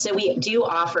So we do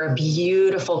offer a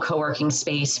beautiful co-working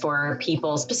space for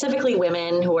people, specifically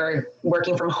women who are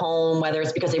working from home, whether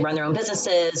it's because they run their own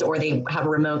businesses or they have a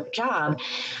remote job.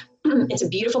 It's a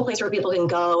beautiful place where people can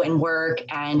go and work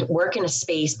in a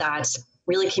space that's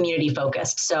really community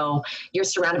focused. So you're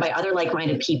surrounded by other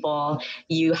like-minded people.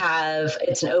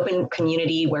 It's an open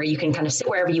community where you can kind of sit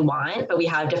wherever you want, but we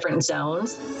have different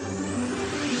zones.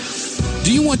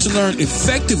 Do you want to learn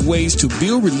effective ways to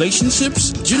build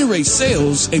relationships, generate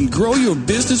sales, and grow your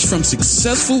business from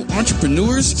successful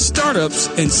entrepreneurs, startups,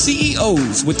 and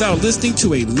CEOs without listening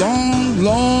to a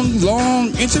long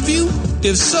interview?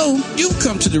 If so, you've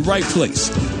come to the right place.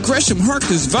 Gresham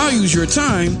Harkless values your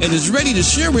time and is ready to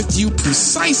share with you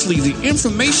precisely the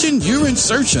information you're in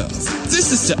search of.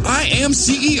 This is the I Am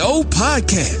CEO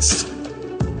podcast.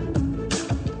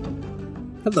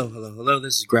 Hello.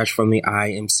 This is Gresh from the I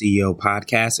Am CEO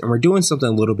podcast, and we're doing something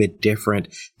a little bit different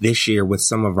this year with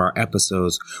some of our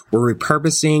episodes. We're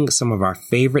repurposing some of our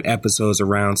favorite episodes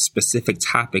around specific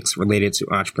topics related to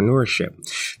entrepreneurship.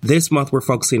 This month, we're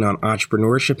focusing on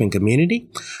entrepreneurship and community,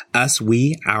 us,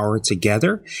 we, our,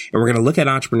 together, and we're going to look at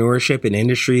entrepreneurship in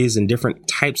industries and different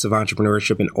types of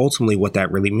entrepreneurship and ultimately what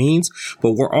that really means.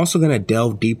 But we're also going to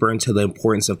delve deeper into the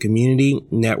importance of community,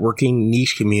 networking,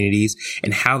 niche communities,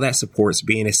 and how that supports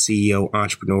being a CEO,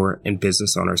 entrepreneur, and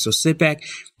business owner. So sit back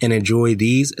and enjoy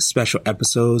these special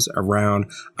episodes around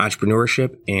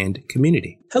entrepreneurship and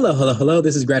community. Hello.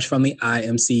 This is Gresh from the I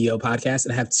Am CEO podcast,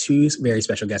 and I have two very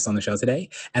special guests on the show today.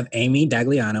 I have Amy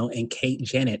Dagliano and Kate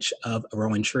Janich of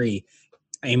Rowan Tree.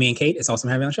 Amy and Kate, it's awesome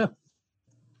having you on the show.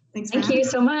 Thank you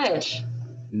so much.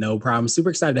 No problem. Super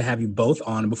excited to have you both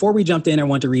on. Before we jumped in, I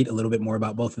want to read a little bit more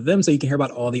about both of them so you can hear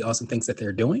about all the awesome things that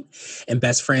they're doing. And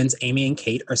best friends, Amy and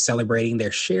Kate, are celebrating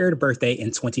their shared birthday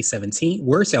in 2017.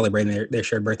 We're celebrating their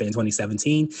shared birthday in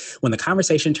 2017 when the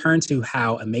conversation turned to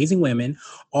how amazing women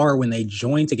are when they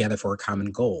join together for a common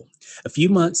goal. A few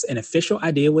months, an official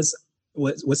idea was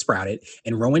sprouted,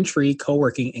 and Rowan Tree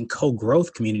Co-working and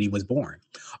Co-growth community was born.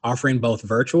 Offering both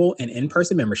virtual and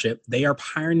in-person membership, they are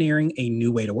pioneering a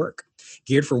new way to work.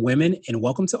 Geared for women and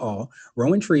welcome to all,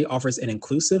 Rowan Tree offers an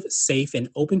inclusive, safe, and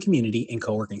open community and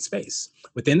co-working space.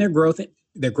 Within their growth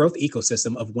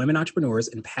ecosystem of women entrepreneurs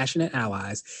and passionate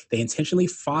allies, they intentionally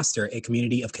foster a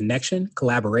community of connection,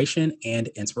 collaboration, and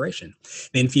inspiration.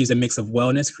 They infuse a mix of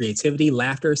wellness, creativity,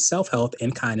 laughter, self-help,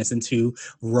 and kindness into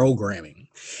programming.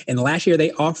 And last year,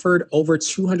 they offered over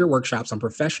 200 workshops on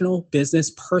professional,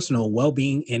 business, personal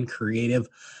well-being, and creative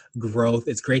growth.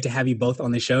 It's great to have you both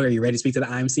on the show. Are you ready to speak to the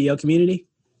I Am CEO community?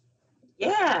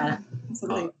 Yeah,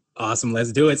 absolutely. Awesome.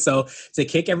 Let's do it. So to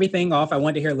kick everything off, I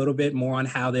want to hear a little bit more on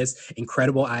how this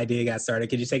incredible idea got started.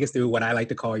 Could you take us through what I like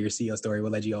to call your CEO story?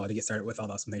 What led you all to get started with all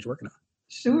the awesome things you're working on?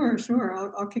 Sure.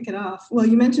 I'll kick it off. Well,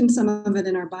 you mentioned some of it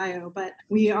in our bio, but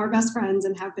we are best friends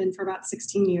and have been for about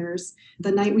 16 years.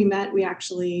 The night we met, we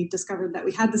actually discovered that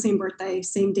we had the same birthday,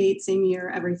 same date, same year,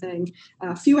 everything.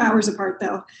 A few hours apart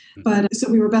though. But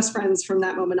so we were best friends from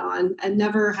that moment on and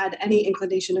never had any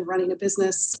inclination of running a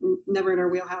business, never in our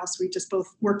wheelhouse. We just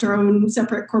both worked our own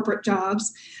separate corporate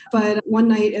jobs. But one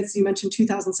night, as you mentioned,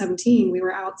 2017, we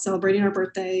were out celebrating our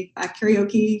birthday at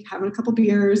karaoke, having a couple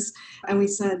beers, and we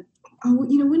said,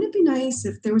 wouldn't it be nice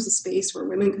if there was a space where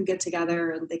women could get together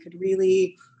and they could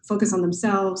really focus on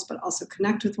themselves, but also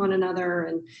connect with one another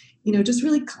and, just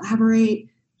really collaborate.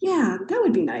 Yeah, that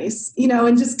would be nice,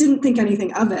 and just didn't think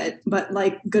anything of it. But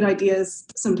like good ideas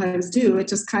sometimes do, it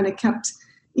just kind of kept,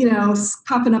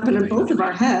 popping up in both of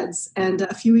our heads. And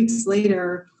a few weeks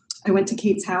later, I went to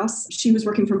Kate's house. She was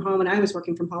working from home and I was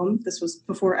working from home. This was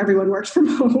before everyone worked from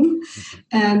home.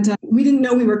 And we didn't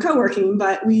know we were co-working,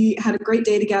 but we had a great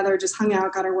day together, just hung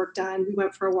out, got our work done. We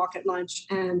went for a walk at lunch.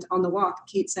 And on the walk,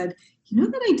 Kate said,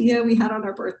 that idea we had on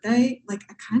our birthday, like,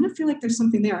 I kind of feel like there's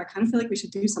something there. I kind of feel like we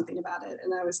should do something about it.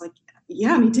 And I was like,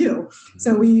 yeah, me too.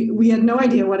 So we had no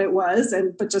idea what it was,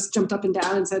 but just jumped up and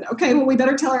down and said, okay, well, we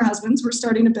better tell our husbands we're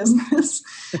starting a business.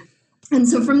 And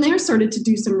so from there, started to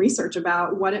do some research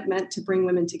about what it meant to bring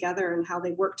women together and how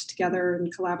they worked together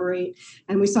and collaborate.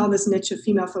 And we saw this niche of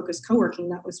female-focused co-working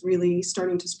that was really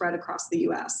starting to spread across the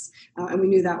U.S. And we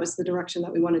knew that was the direction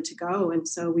that we wanted to go. And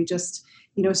so we just,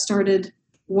 started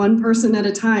one person at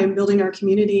a time, building our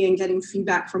community and getting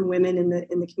feedback from women in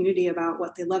the community about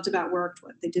what they loved about work,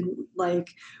 what they didn't like,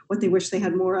 what they wish they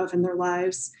had more of in their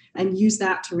lives, and use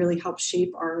that to really help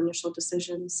shape our initial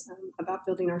decisions about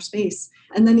building our space.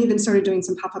 And then even started doing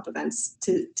some pop-up events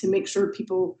to make sure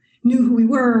people knew who we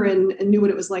were and knew what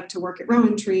it was like to work at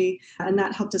Rowan Tree. And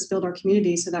that helped us build our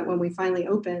community so that when we finally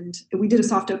opened, we did a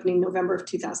soft opening November of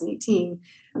 2018.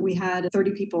 We had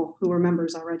 30 people who were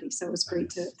members already. So it was great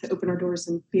to open our doors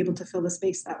and be able to fill the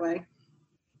space that way.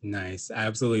 Nice. I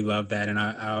absolutely love that. And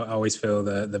I always feel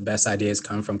the best ideas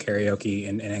come from karaoke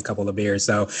and a couple of beers.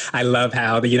 So I love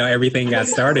how, everything got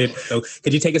started. So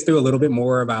could you take us through a little bit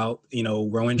more about,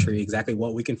 Rowan Tree, exactly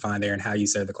what we can find there and how you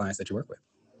serve the clients that you work with?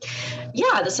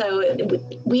 Yeah, so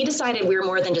we decided we were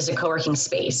more than just a co-working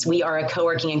space. We are a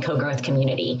co-working and co-growth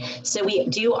community. So we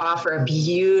do offer a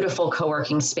beautiful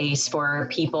co-working space for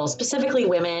people, specifically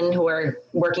women who are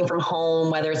working from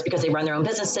home, whether it's because they run their own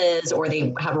businesses or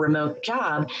they have a remote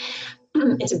job.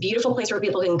 It's a beautiful place where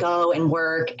people can go and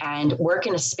work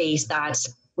in a space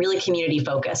that's really community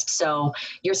focused. So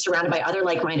you're surrounded by other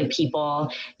like-minded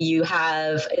people.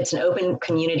 It's an open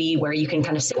community where you can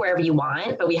kind of sit wherever you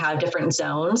want, but we have different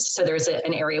zones. So there's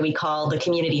an area we call the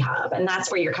community hub, and that's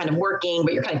where you're kind of working,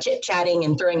 but you're kind of chit-chatting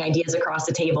and throwing ideas across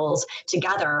the tables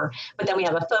together. But then we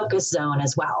have a focus zone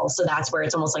as well. So that's where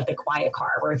it's almost like the quiet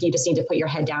car, where if you just need to put your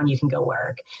head down, you can go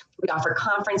work. We offer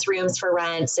conference rooms for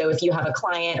rent. So if you have a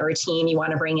client or a team you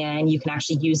want to bring in, you can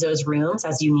actually use those rooms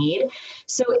as you need.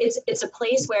 So it's a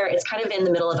place where it's kind of in the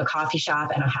middle of a coffee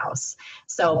shop and a house.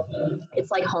 So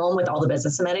it's like home with all the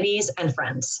business amenities and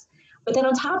friends. But then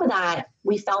on top of that,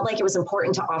 we felt like it was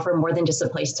important to offer more than just a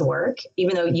place to work,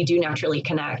 even though you do naturally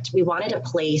connect. We wanted a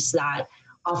place that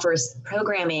offers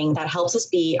programming that helps us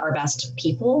be our best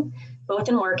people, both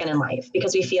in work and in life,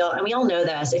 because we feel, and we all know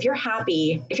this, if you're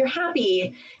happy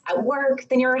at work,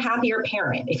 then you're a happier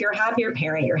parent. If you're a happier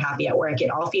parent, you're happy at work. It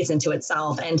all feeds into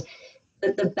itself. And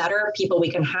the better people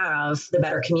we can have, the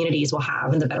better communities we'll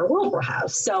have and the better world we'll have.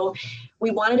 So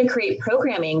we wanted to create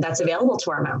programming that's available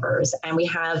to our members. And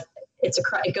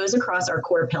it goes across our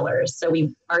core pillars. So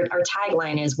our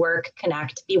tagline is work,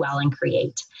 connect, be well, and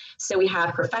create. So we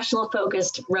have professional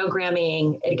focused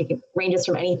programming. It ranges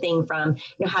from anything from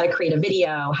how to create a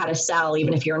video, how to sell,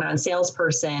 even if you're a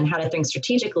non-salesperson, how to think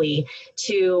strategically,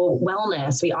 to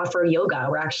wellness. We offer yoga.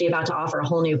 We're actually about to offer a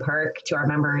whole new perk to our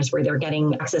members where they're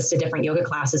getting access to different yoga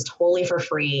classes totally for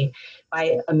free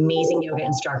by amazing yoga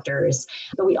instructors.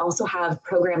 But we also have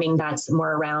programming that's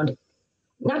more around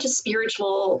not just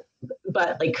spiritual,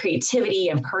 but like creativity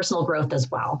and personal growth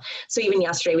as well. So even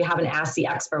yesterday, we have an Ask the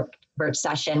Expert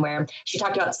session where she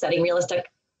talked about setting realistic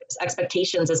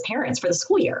expectations as parents for the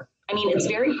school year. I mean, it's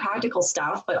very practical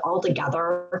stuff, but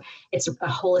altogether, it's a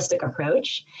holistic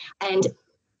approach. And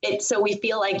so we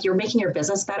feel like you're making your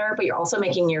business better, but you're also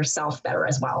making yourself better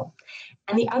as well.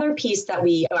 And the other piece that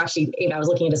I was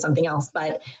looking into something else,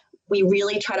 but we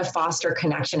really try to foster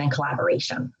connection and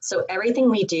collaboration. So everything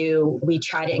we do, we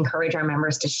try to encourage our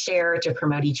members to share, to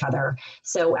promote each other.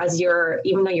 So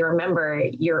even though you're a member,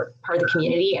 you're part of the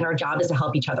community, and our job is to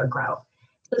help each other grow.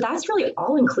 So that's really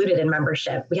all included in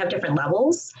membership. We have different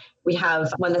levels. We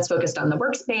have one that's focused on the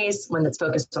workspace, one that's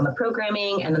focused on the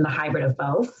programming, and then the hybrid of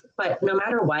both. But no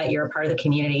matter what, you're a part of the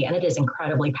community, and it is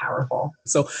incredibly powerful.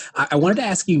 So I wanted to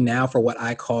ask you now for what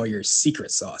I call your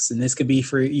secret sauce. And this could be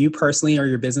for you personally or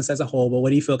your business as a whole, but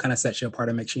what do you feel kind of sets you apart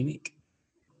and makes you unique?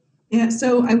 Yeah,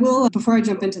 so I will, before I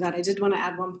jump into that, I did want to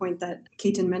add one point that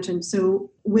Keaton mentioned.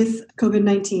 So with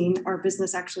COVID-19, our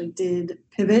business actually did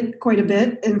pivot quite a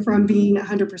bit, and from being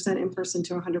 100% in person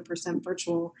to 100%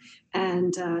 virtual.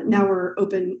 And now we're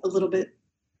open a little bit,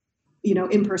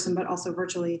 in person, but also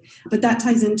virtually. But that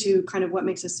ties into kind of what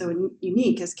makes us so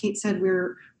unique. As Kate said,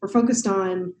 we're focused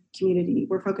on community.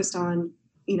 We're focused on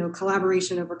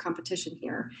collaboration over competition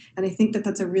here. And I think that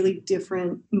that's a really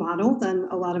different model than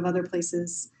a lot of other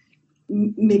places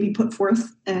maybe put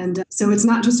forth. And so it's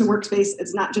not just a workspace,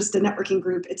 it's not just a networking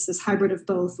group, it's this hybrid of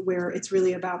both, where it's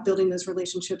really about building those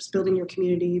relationships, building your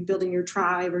community, building your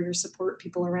tribe or your support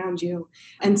people around you.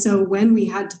 And so when we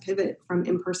had to pivot from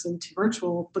in-person to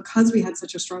virtual, because we had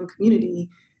such a strong community,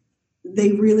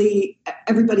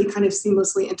 everybody kind of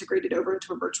seamlessly integrated over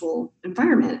into a virtual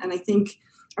environment. And I think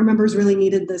our members really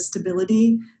needed the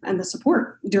stability and the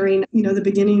support during, the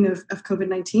beginning of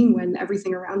COVID-19, when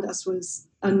everything around us was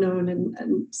unknown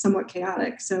and somewhat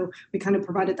chaotic. So we kind of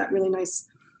provided that really nice,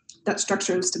 that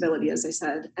structure and stability, as I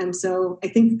said. And so I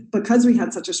think because we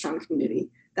had such a strong community,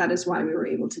 that is why we were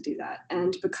able to do that.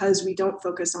 And because we don't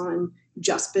focus on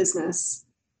just business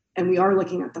and we are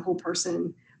looking at the whole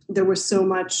person, there was so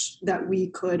much that we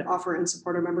could offer and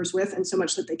support our members with, and so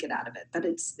much that they get out of it, that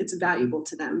it's valuable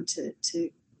to them to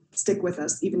stick with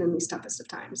us even in these toughest of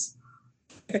times.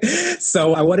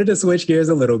 So I wanted to switch gears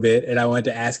a little bit, and I wanted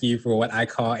to ask you for what I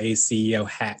call a CEO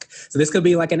hack. So this could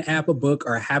be like an app, a book,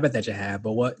 or a habit that you have,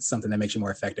 but what's something that makes you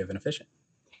more effective and efficient?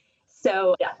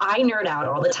 So I nerd out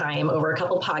all the time over a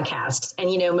couple podcasts. And,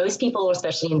 most people,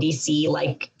 especially in DC,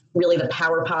 like really the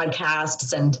power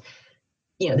podcasts and,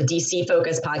 the DC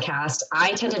focused podcast.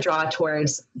 I tend to draw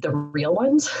towards the real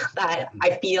ones that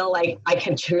I feel like I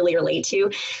can truly relate to.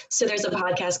 So there's a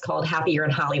podcast called Happier in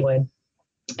Hollywood.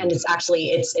 And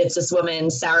it's this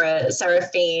woman, Sarah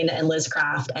Fain and Liz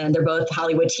Craft, and they're both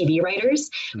Hollywood TV writers,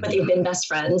 but they've been best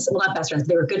friends. Well, not best friends.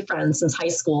 They were good friends since high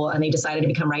school, and they decided to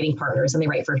become writing partners, and they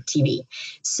write for TV.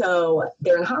 So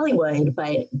they're in Hollywood,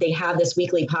 but they have this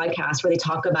weekly podcast where they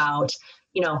talk about,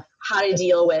 how to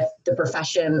deal with the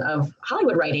profession of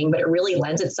Hollywood writing, but it really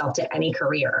lends itself to any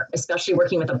career, especially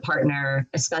working with a partner,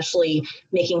 especially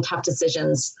making tough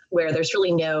decisions where there's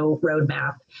really no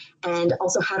roadmap, and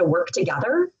also how to work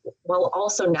together while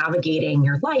also navigating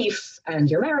your life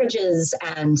and your marriages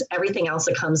and everything else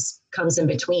that comes in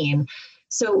between.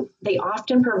 So they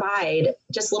often provide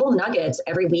just little nuggets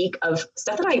every week of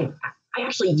stuff that I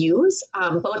actually use,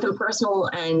 both in personal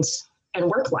and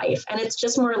work life. And it's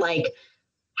just more like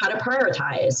how to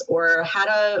prioritize or how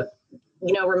to,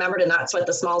 remember to not sweat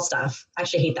the small stuff. I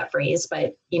actually hate that phrase,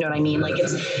 but you know what I mean? Like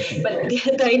but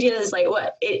the idea is like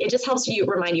it just helps you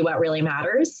remind you what really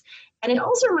matters. And it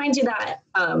also reminds you that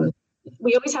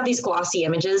we always have these glossy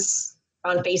images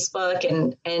on Facebook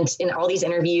and in all these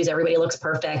interviews, everybody looks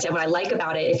perfect. And what I like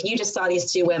about it, if you just saw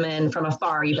these two women from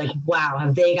afar, you'd be like, wow,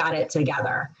 have they got it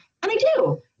together? And they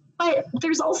do. But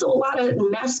there's also a lot of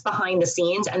mess behind the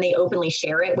scenes, and they openly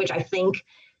share it, which I think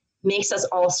makes us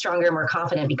all stronger and more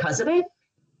confident because of it.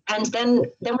 And then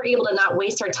we're able to not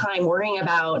waste our time worrying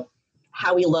about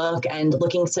how we look and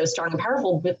looking so strong and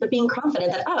powerful, but being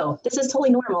confident that, oh, this is totally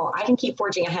normal. I can keep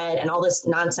forging ahead, and all this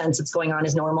nonsense that's going on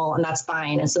is normal, and that's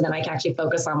fine. And so then I can actually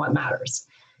focus on what matters.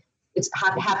 It's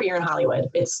Happier in Hollywood.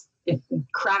 It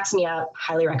cracks me up.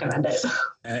 Highly recommend it.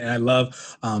 And I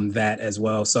love that as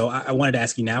well. So I wanted to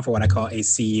ask you now for what I call a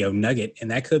CEO nugget,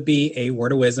 and that could be a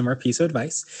word of wisdom or a piece of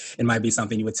advice. It might be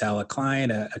something you would tell a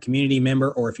client, a community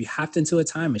member, or if you hopped into a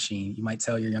time machine, you might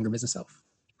tell your younger business self.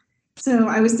 So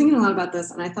I was thinking a lot about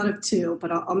this, and I thought of two,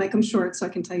 but I'll make them short so I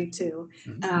can tell you two.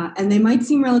 And they might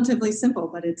seem relatively simple,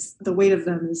 but the weight of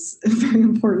them is very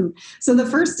important. So the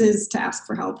first is to ask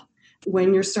for help.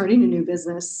 When you're starting a new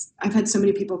business, I've had so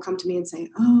many people come to me and say,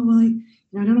 oh,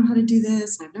 well, I don't know how to do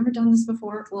this. And I've never done this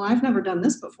before. Well, I've never done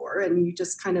this before. And you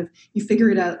just you figure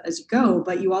it out as you go,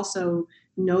 but you also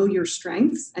know your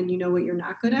strengths and you know what you're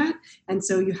not good at. And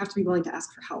so you have to be willing to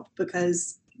ask for help,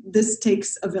 because this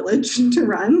takes a village to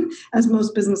run, as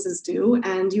most businesses do.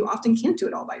 And you often can't do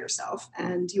it all by yourself.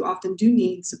 And you often do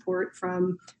need support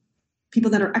from people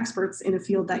that are experts in a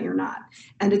field that you're not.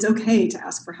 And it's okay to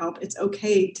ask for help. It's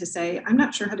okay to say, I'm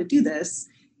not sure how to do this.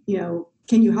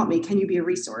 Can you help me? Can you be a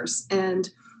resource? And,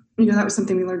 that was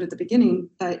something we learned at the beginning,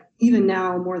 that even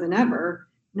now more than ever,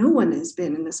 no one has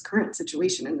been in this current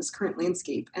situation, in this current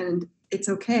landscape. And it's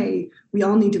okay. We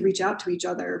all need to reach out to each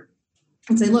other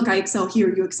and say, look, I excel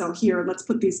here, you excel here. Let's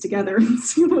put these together and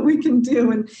see what we can do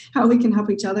and how we can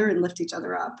help each other and lift each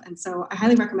other up. And so I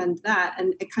highly recommend that.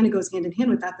 And it kind of goes hand in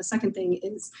hand with that. The second thing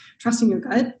is trusting your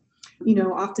gut.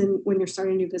 Often when you're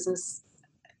starting a new business,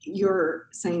 you're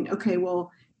saying, okay,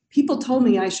 well, people told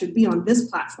me I should be on this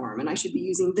platform and I should be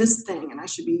using this thing and I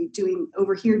should be doing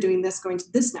this, going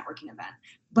to this networking event.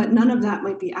 But none of that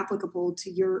might be applicable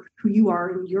to who you are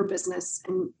in your business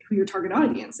and who your target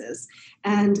audience is.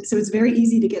 And so it's very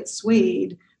easy to get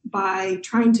swayed by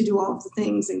trying to do all of the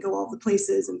things and go all the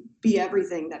places and be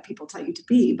everything that people tell you to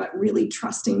be, but really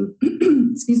trusting,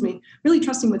 really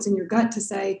trusting what's in your gut to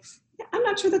say, I'm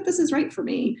not sure that this is right for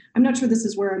me. I'm not sure this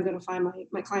is where I'm going to find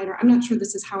my client, or I'm not sure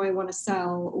this is how I want to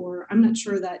sell, or I'm not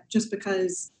sure that just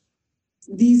because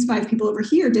these 5 people over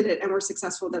here did it and were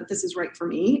successful that this is right for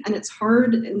me. And it's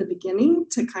hard in the beginning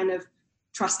to kind of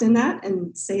trust in that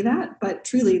and say that, but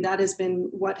truly that has been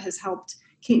what has helped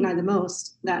Kate and I the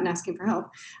most, that and asking for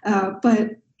help.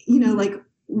 But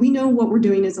we know what we're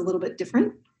doing is a little bit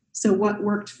different. So what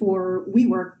worked for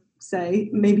WeWork, say,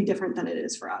 may be different than it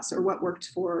is for us, or what worked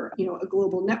for a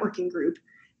global networking group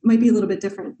might be a little bit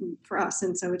different for us.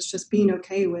 And so it's just being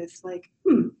okay with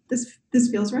this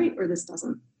feels right or this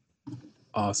doesn't.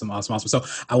 Awesome. So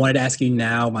I wanted to ask you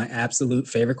now my absolute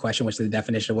favorite question, which is the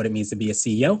definition of what it means to be a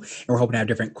CEO. And we're hoping to have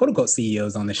different quote unquote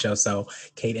CEOs on the show. So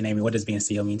Kate and Amy, what does being a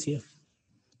CEO mean to you?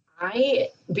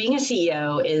 Being a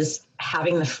CEO is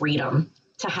having the freedom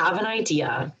to have an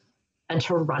idea and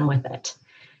to run with it.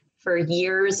 For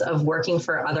years of working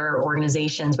for other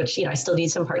organizations, which, I still do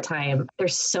some part-time,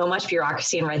 there's so much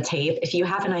bureaucracy and red tape. If you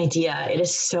have an idea, it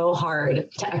is so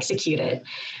hard to execute it.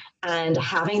 And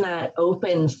having that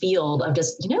open field of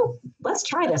just, let's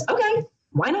try this. Okay,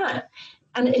 why not?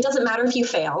 And it doesn't matter if you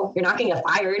fail, you're not going to get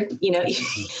fired,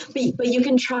 but you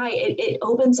can try. It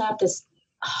opens up this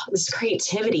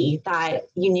creativity that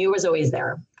you knew was always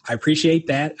there. I appreciate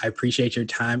that. I appreciate your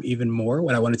time even more.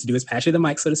 What I wanted to do is pass you the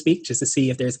mic, so to speak, just to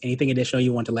see if there's anything additional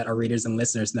you want to let our readers and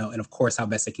listeners know. And of course, how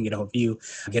best they can get a hold of you,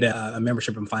 get a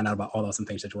membership and find out about all those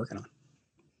things that you're working on.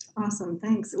 Awesome.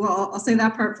 Thanks. Well, I'll say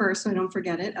that part first so I don't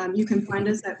forget it. You can find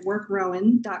us at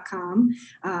workrowan.com,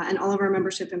 and all of our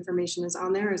membership information is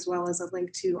on there, as well as a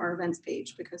link to our events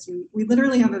page, because we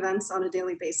literally have events on a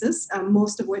daily basis,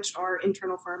 most of which are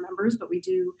internal for our members, but we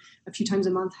do a few times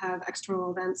a month have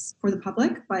external events for the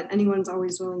public. But we're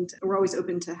always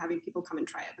open to having people come and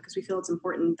try it, because we feel it's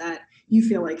important that you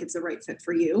feel like it's the right fit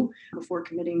for you before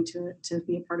committing to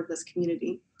be a part of this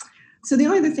community. So the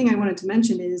only other thing I wanted to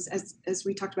mention is, as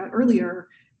we talked about earlier,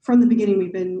 from the beginning,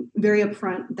 we've been very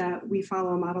upfront that we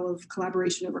follow a model of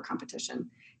collaboration over competition.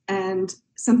 And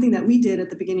something that we did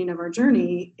at the beginning of our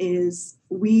journey is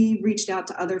we reached out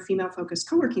to other female-focused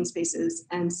co-working spaces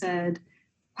and said,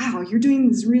 wow, you're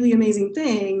doing this really amazing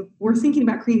thing. We're thinking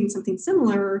about creating something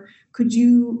similar. Could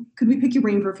we pick your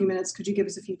brain for a few minutes? Could you give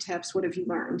us a few tips? What have you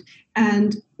learned?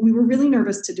 And we were really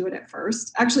nervous to do it at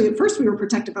first. Actually, at first we were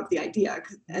protective of the idea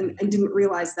and didn't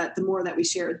realize that the more that we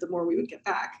shared, the more we would get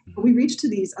back. But we reached to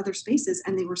these other spaces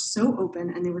and they were so open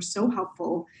and they were so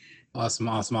helpful. Awesome.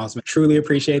 Truly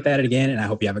appreciate that again. And I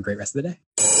hope you have a great rest of the day.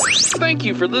 Thank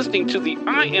you for listening to the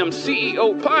I Am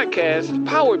CEO podcast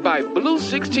powered by Blue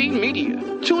 16 Media.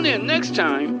 Tune in next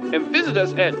time and visit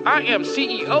us at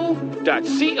imceo.co.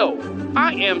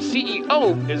 I Am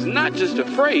CEO is not just a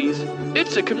phrase,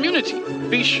 it's a community.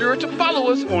 Be sure to follow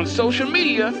us on social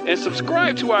media and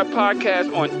subscribe to our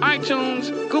podcast on iTunes,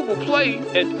 Google Play,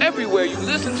 and everywhere you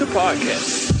listen to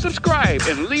podcasts. Subscribe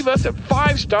and leave us a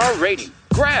 5-star rating.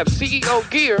 Grab CEO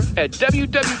Gear at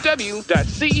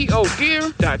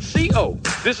www.ceogear.co.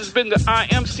 This has been the I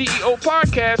Am CEO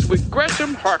podcast with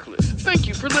Gresham Harkless. Thank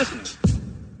you for listening.